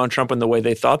turning on Trump in the way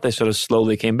they thought, they sort of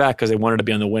slowly came back because they wanted to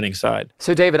be on the winning side.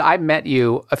 So, David, I met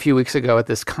you a few weeks ago at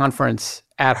this conference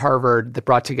at Harvard that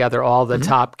brought together all the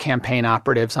top campaign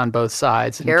operatives on both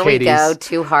sides. And Here we go,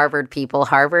 two Harvard people.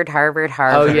 Harvard.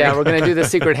 Oh, yeah, we're going to do the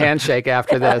secret handshake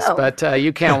after this, but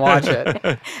you can't watch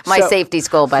it. My safety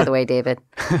school, by the way, David.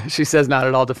 She says not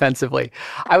at all defensively.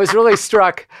 I was really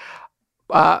struck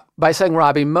by something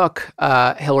Robbie Mook,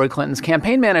 Hillary Clinton's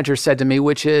campaign manager, said to me,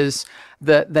 which is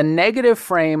the negative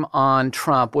frame on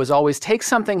Trump was always take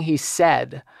something he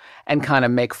said and kind of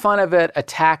make fun of it,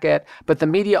 attack it, but the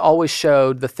media always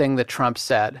showed the thing that Trump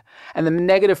said. And the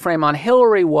negative frame on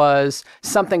Hillary was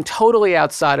something totally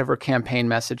outside of her campaign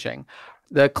messaging.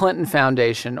 The Clinton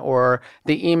Foundation or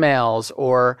the emails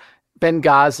or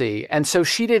Benghazi. And so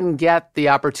she didn't get the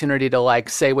opportunity to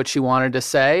say what she wanted to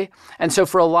say. And so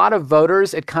for a lot of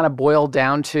voters, it kind of boiled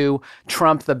down to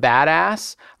Trump the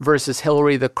badass versus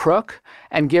Hillary the crook.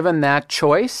 And given that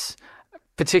choice,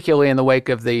 particularly in the wake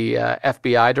of the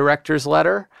FBI director's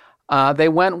letter, they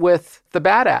went with the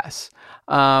badass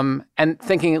and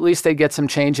thinking at least they'd get some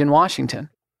change in Washington.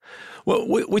 Well,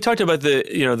 we talked about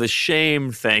the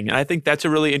shame thing, and I think that's a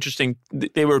really interesting.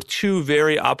 They were two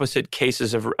very opposite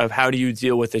cases of how do you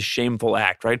deal with a shameful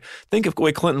act, right? Think of the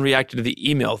way Clinton reacted to the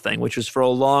email thing, which was for a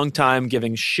long time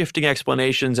giving shifting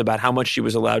explanations about how much she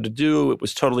was allowed to do. It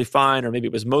was totally fine, or maybe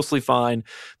it was mostly fine.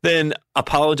 Then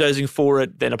apologizing for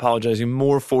it, then apologizing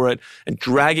more for it, and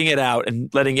dragging it out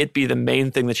and letting it be the main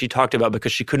thing that she talked about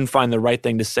because she couldn't find the right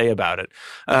thing to say about it.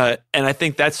 And I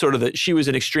think that's sort of she was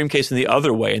an extreme case in the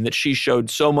other way, in that she showed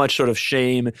so much sort of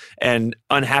shame and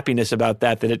unhappiness about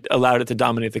that it allowed it to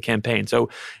dominate the campaign. So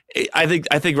I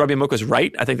think Robbie Mook was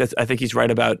right. I think he's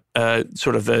right about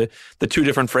sort of the two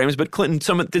different frames. But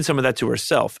Clinton did some of that to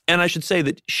herself, and I should say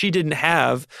that she didn't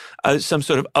have some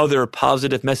sort of other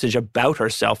positive message about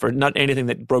herself, or not anything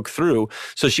that broke through.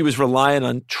 So she was relying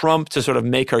on Trump to sort of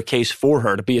make her case for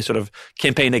her, to be a sort of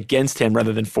campaign against him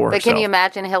rather than for herself. But can you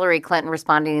imagine Hillary Clinton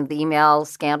responding to the email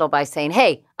scandal by saying,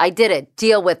 "Hey, I did it.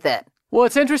 Deal with it"? Well,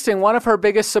 it's interesting. One of her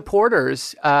biggest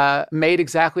supporters made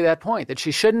exactly that point, that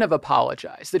she shouldn't have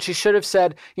apologized, that she should have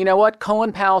said, you know what,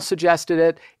 Colin Powell suggested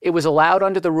it. It was allowed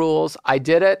under the rules. I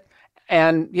did it.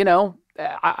 And,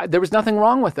 there was nothing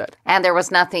wrong with it. And there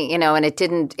was nothing, and it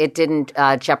didn't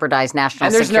jeopardize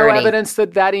national security. And there's no evidence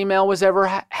that email was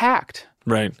ever hacked.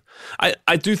 Right.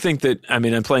 I do think that, I'm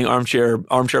playing armchair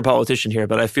politician here,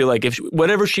 but I feel like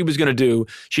whatever she was going to do,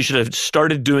 she should have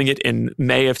started doing it in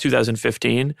May of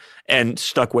 2015 and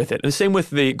stuck with it. And the same with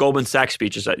the Goldman Sachs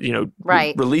speeches,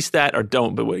 right. Release that or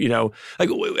don't. But,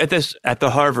 at the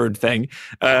Harvard thing,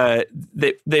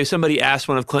 somebody asked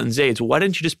one of Clinton's aides, why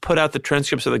didn't you just put out the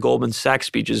transcripts of the Goldman Sachs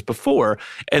speeches before?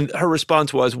 And her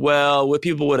response was, well,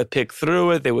 people would have picked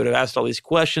through it. They would have asked all these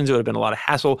questions. It would have been a lot of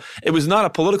hassle. It was not a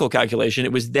political calculation.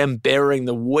 It was them bearing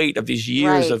the weight of these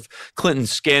years of Clinton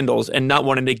scandals and not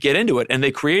wanting to get into it. And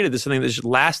they created something that just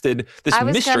lasted, this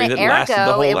mystery that lasted the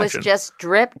whole election. It was just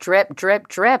drip, drip, drip,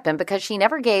 drip. And because she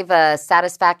never gave a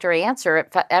satisfactory answer,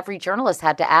 every journalist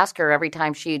had to ask her every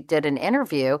time she did an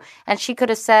interview. And she could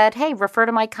have said, hey, refer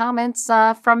to my comments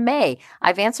from May.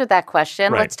 I've answered that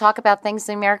question. Right. Let's talk about things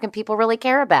the American people really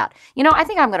care about. I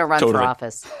think I'm going to run for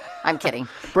office. I'm kidding.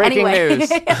 Breaking news.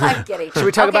 I'm kidding. Should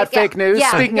we talk about fake news?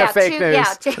 Yeah, Speaking of fake news.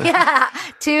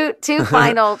 Two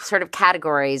final sort of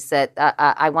categories that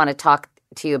I want to talk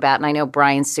to you about, and I know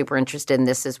Brian's super interested in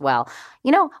this as well.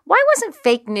 Why wasn't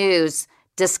fake news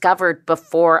discovered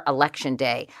before Election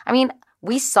Day?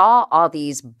 We saw all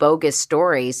these bogus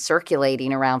stories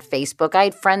circulating around Facebook. I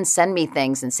had friends send me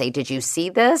things and say, did you see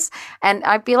this? And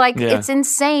I'd be like, It's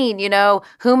insane.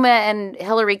 Huma and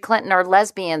Hillary Clinton are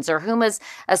lesbians, or Huma's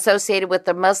associated with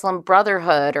the Muslim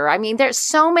Brotherhood. Or, there's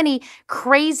so many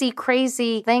crazy,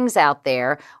 crazy things out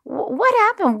there. What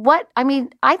happened?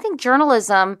 I think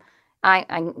journalism, I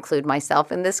include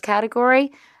myself in this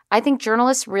category, I think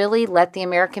journalists really let the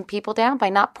American people down by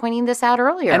not pointing this out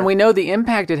earlier. And we know the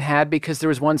impact it had because there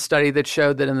was one study that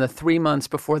showed that in the 3 months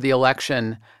before the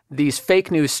election, these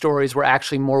fake news stories were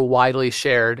actually more widely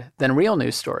shared than real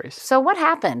news stories. So what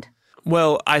happened?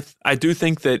 Well, I do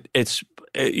think that it's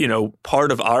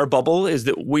part of our bubble is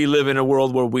that we live in a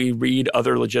world where we read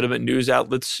other legitimate news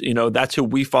outlets. That's who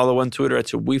we follow on Twitter.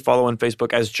 That's who we follow on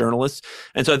Facebook as journalists.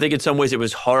 And so I think in some ways it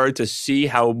was hard to see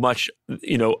how much,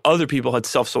 other people had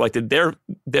self-selected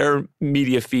their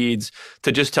media feeds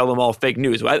to just tell them all fake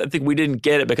news. I think we didn't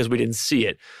get it because we didn't see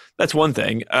it. That's one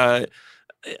thing.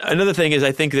 Another thing is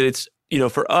I think that it's,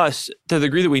 for us, to the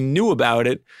degree that we knew about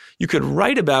it, you could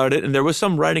write about it, and there was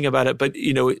some writing about it, but,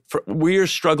 we're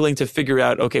struggling to figure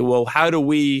out, okay, well, how do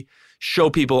we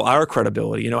show people our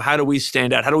credibility? How do we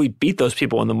stand out? How do we beat those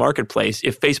people in the marketplace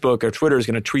if Facebook or Twitter is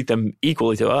going to treat them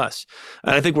equally to us?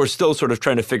 And I think we're still sort of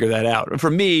trying to figure that out. And for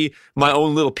me, my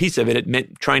own little piece of it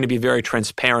meant trying to be very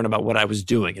transparent about what I was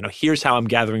doing. Here's how I'm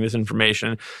gathering this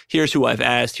information. Here's who I've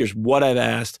asked. Here's what I've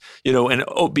asked, and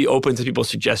be open to people's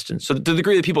suggestions. So to the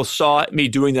degree that people saw me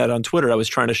doing that on Twitter, I was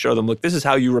trying to show them, look, this is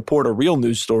how you report a real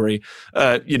news story,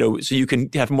 so you can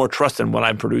have more trust in what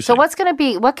I'm producing. So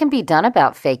what can be done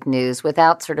about fake news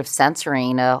without sort of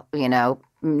censoring,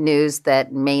 news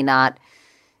that may not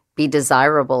be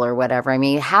desirable or whatever? I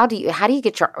mean, how do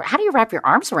you wrap your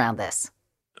arms around this?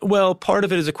 Well, part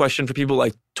of it is a question for people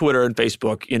like Twitter and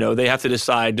Facebook. They have to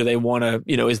decide, do they want to,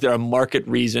 is there a market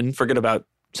reason? Forget about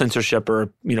censorship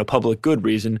or, public good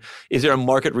reason. Is there a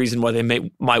market reason why they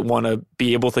might want to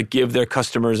be able to give their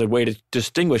customers a way to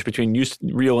distinguish between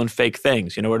real and fake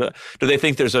things? Or do they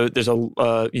think there's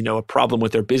a problem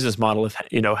with their business model if,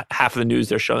 half of the news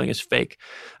they're showing is fake?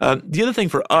 The other thing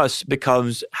for us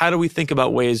becomes, how do we think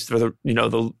about ways for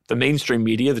the mainstream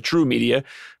media, the true media,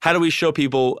 how do we show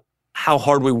people how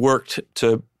hard we worked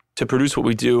to produce what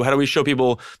we do? How do we show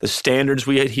people the standards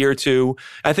we adhere to?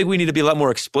 I think we need to be a lot more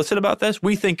explicit about this.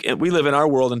 We live in our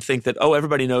world and think that,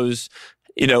 everybody knows,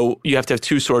 you have to have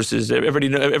two sources. Everybody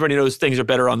knows things are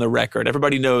better on the record.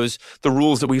 Everybody knows the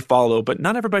rules that we follow, but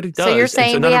not everybody does. So you're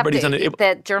saying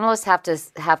that journalists have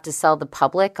to sell the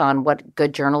public on what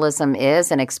good journalism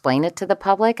is and explain it to the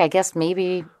public? I guess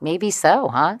maybe so,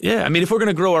 huh? Yeah, I mean, if we're going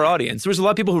to grow our audience, there's a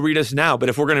lot of people who read us now, but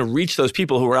if we're going to reach those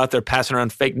people who are out there passing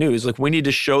around fake news, we need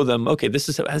to show them, okay, this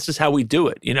is how we do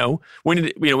it. We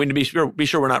need to be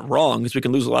sure we're not wrong, because we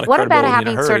can lose a lot of credibility in a hurry. What about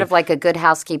having sort of like a good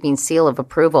housekeeping seal of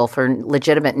approval for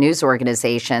legitimate news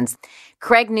organizations?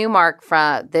 Craig Newmark,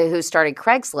 who started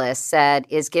Craigslist,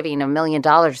 is giving $1 million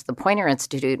to the Poynter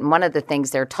Institute. And one of the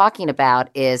things they're talking about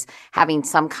is having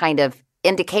some kind of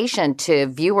indication to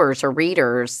viewers or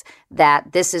readers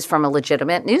that this is from a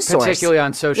legitimate news source. Particularly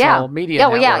on social media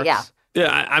networks.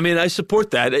 Yeah, I mean, I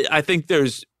support that. I think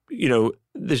there's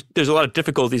a lot of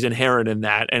difficulties inherent in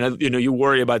that. And, you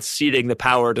worry about ceding the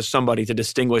power to somebody to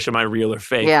distinguish, am I real or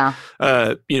fake? Yeah.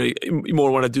 You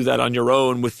more want to do that on your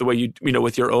own with the way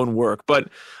with your own work. But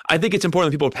I think it's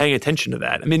important that people are paying attention to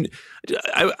that. I mean,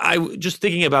 I just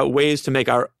thinking about ways to make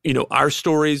our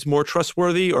stories more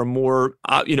trustworthy or more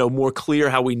clear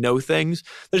how we know things.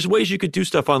 There's ways you could do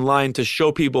stuff online to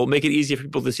show people, make it easier for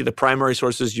people to see the primary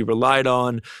sources you relied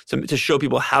on, to show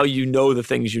people how you know the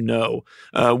things you know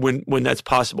when that's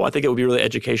possible. I think it would be really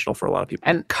educational for a lot of people.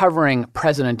 And covering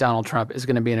President Donald Trump is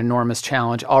going to be an enormous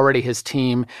challenge. Already his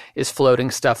team is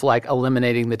floating stuff like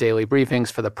eliminating the daily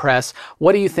briefings for the press.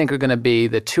 What do you think are going to be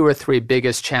the 2 or 3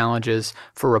 biggest challenges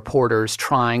for reporters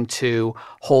trying to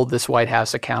hold this White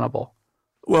House accountable?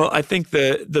 Well, I think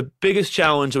the biggest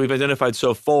challenge that we've identified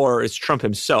so far is Trump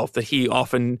himself, that he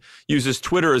often uses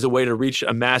Twitter as a way to reach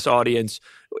a mass audience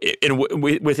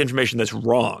with information that's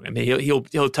wrong. I mean,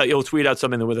 he'll tweet out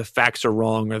something where the facts are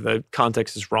wrong or the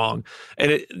context is wrong.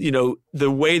 And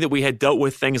the way that we had dealt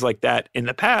with things like that in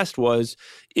the past was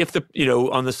if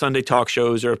on the Sunday talk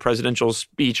shows or a presidential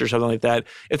speech or something like that,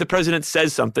 if the president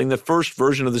says something, the first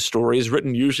version of the story is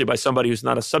written usually by somebody who's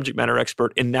not a subject matter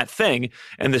expert in that thing,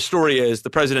 and the story is the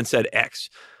president said X.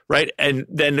 Right. And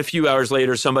then a few hours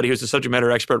later, somebody who's a subject matter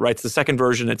expert writes the second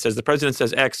version. It says the president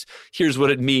says X. Here's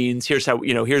what it means. Here's how,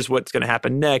 here's what's going to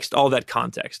happen next, all that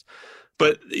context.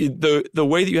 But the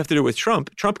way that you have to do it with Trump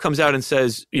comes out and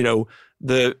says,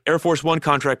 the Air Force One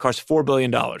contract costs $4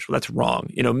 billion. Well, that's wrong.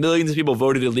 Millions of people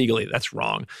voted illegally. That's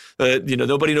wrong.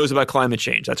 Nobody knows about climate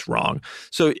change. That's wrong.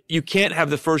 So you can't have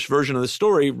the first version of the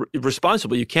story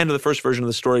responsible. You can't have the first version of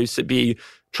the story be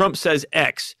Trump says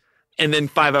X, and then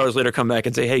 5 hours later come back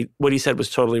and say, hey, what he said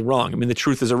was totally wrong. I mean, the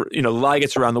truth is, the lie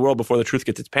gets around the world before the truth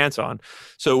gets its pants on.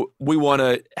 So we want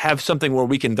to have something where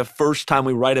we can, the first time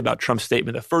we write about Trump's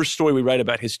statement, the first story we write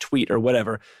about his tweet or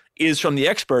whatever is from the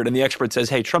expert, and the expert says,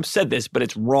 hey, Trump said this, but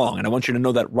it's wrong, and I want you to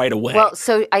know that right away. Well,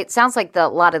 so it sounds like a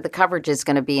lot of the coverage is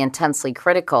going to be intensely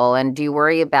critical, and do you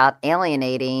worry about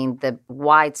alienating the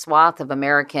wide swath of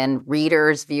American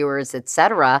readers, viewers, et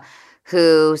cetera,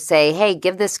 who say, hey,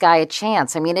 give this guy a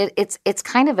chance. I mean, it's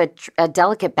kind of a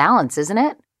delicate balance, isn't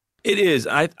it? It is.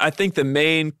 I think the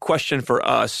main question for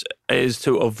us is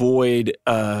to avoid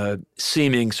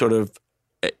seeming sort of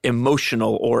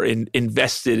emotional or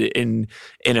invested in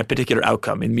a particular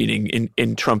outcome, meaning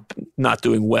in Trump not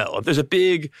doing well. There's a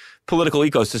big political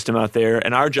ecosystem out there,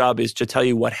 and our job is to tell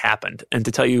you what happened and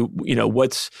to tell you,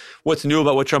 what's new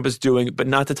about what Trump is doing, but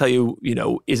not to tell you,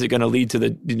 is it going to lead to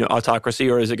the autocracy,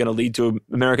 or is it going to lead to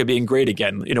America being great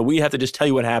again? We have to just tell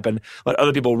you what happened, let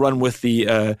other people run with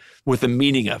the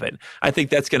meaning of it. I think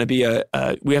that's going to be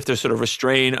we have to sort of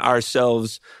restrain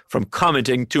ourselves from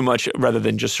commenting too much rather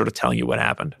than just sort of telling you what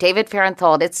happened. David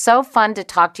Fahrenthold, it's so fun to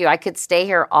talk to you. I could stay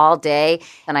here all day,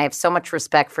 and I have so much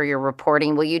respect for your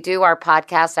reporting. Will you do our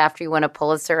podcast after you win a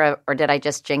Pulitzer, or did I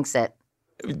just jinx it?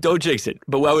 Don't jinx it,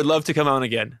 but I would love to come on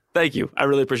again. Thank you. I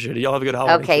really appreciate it. Y'all have a good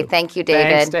holiday. Okay, thank you,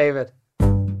 David. Thanks, David.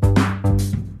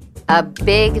 A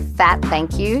big fat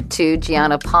thank you to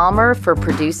Gianna Palmer for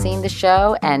producing the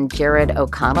show and Jared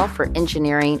O'Connell for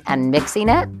engineering and mixing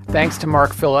it. Thanks to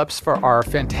Mark Phillips for our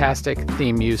fantastic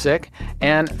theme music.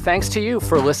 And thanks to you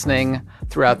for listening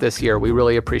throughout this year. We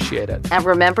really appreciate it. And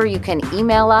remember, you can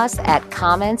email us at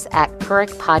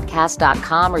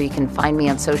comments@currickpodcast.com, or you can find me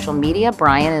on social media.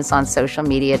 Brian is on social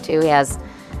media too. He has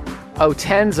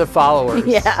tens of followers.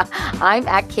 Yeah. I'm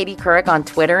at Katie Couric on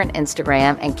Twitter and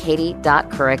Instagram, and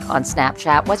Katie.Couric on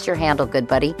Snapchat. What's your handle, good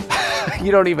buddy?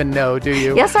 You don't even know, do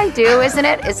you? Yes, I do, isn't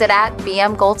it? Is it at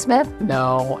BM Goldsmith?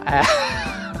 No.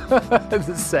 This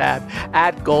is sad.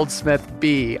 At Goldsmith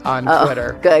B on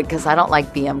Twitter. Good, because I don't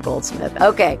like BM Goldsmith.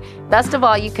 Okay. Best of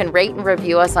all, you can rate and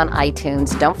review us on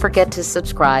iTunes. Don't forget to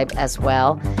subscribe as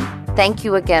well. Thank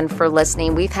you again for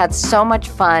listening. We've had so much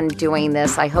fun doing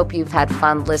this. I hope you've had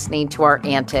fun listening to our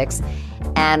antics.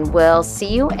 And we'll see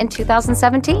you in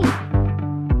 2017.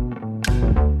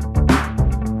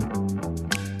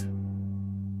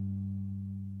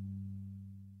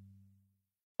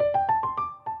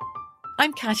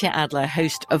 I'm Katya Adler,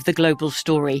 host of The Global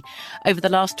Story. Over the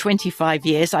last 25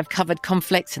 years, I've covered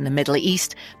conflicts in the Middle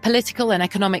East, political and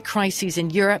economic crises in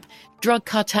Europe, drug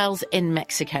cartels in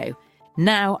Mexico.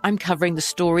 Now I'm covering the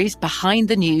stories behind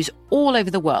the news all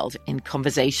over the world in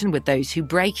conversation with those who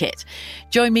break it.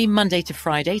 Join me Monday to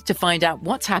Friday to find out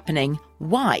what's happening,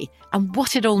 why, and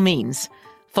what it all means.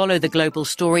 Follow The Global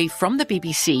Story from the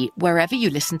BBC wherever you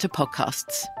listen to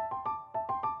podcasts.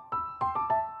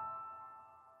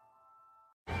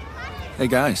 Hey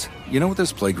guys, you know what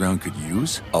this playground could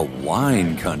use? A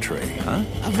wine country, huh?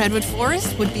 A redwood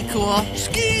forest would be cool.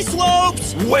 Ski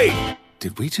slopes! Wait!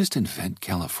 Did we just invent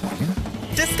California?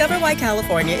 Discover why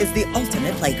California is the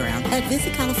ultimate playground at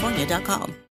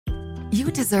visitcalifornia.com.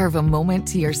 You deserve a moment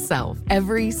to yourself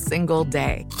every single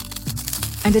day.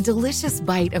 And a delicious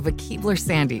bite of a Keebler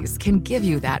Sandies can give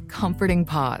you that comforting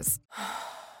pause.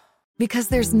 Because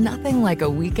there's nothing like a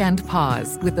weekend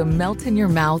pause with the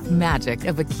melt-in-your-mouth magic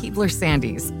of a Keebler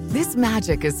Sandies. This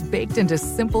magic is baked into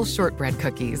simple shortbread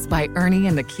cookies by Ernie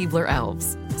and the Keebler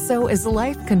Elves. So as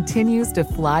life continues to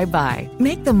fly by,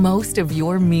 make the most of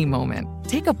your me moment.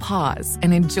 Take a pause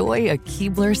and enjoy a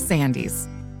Keebler Sandies.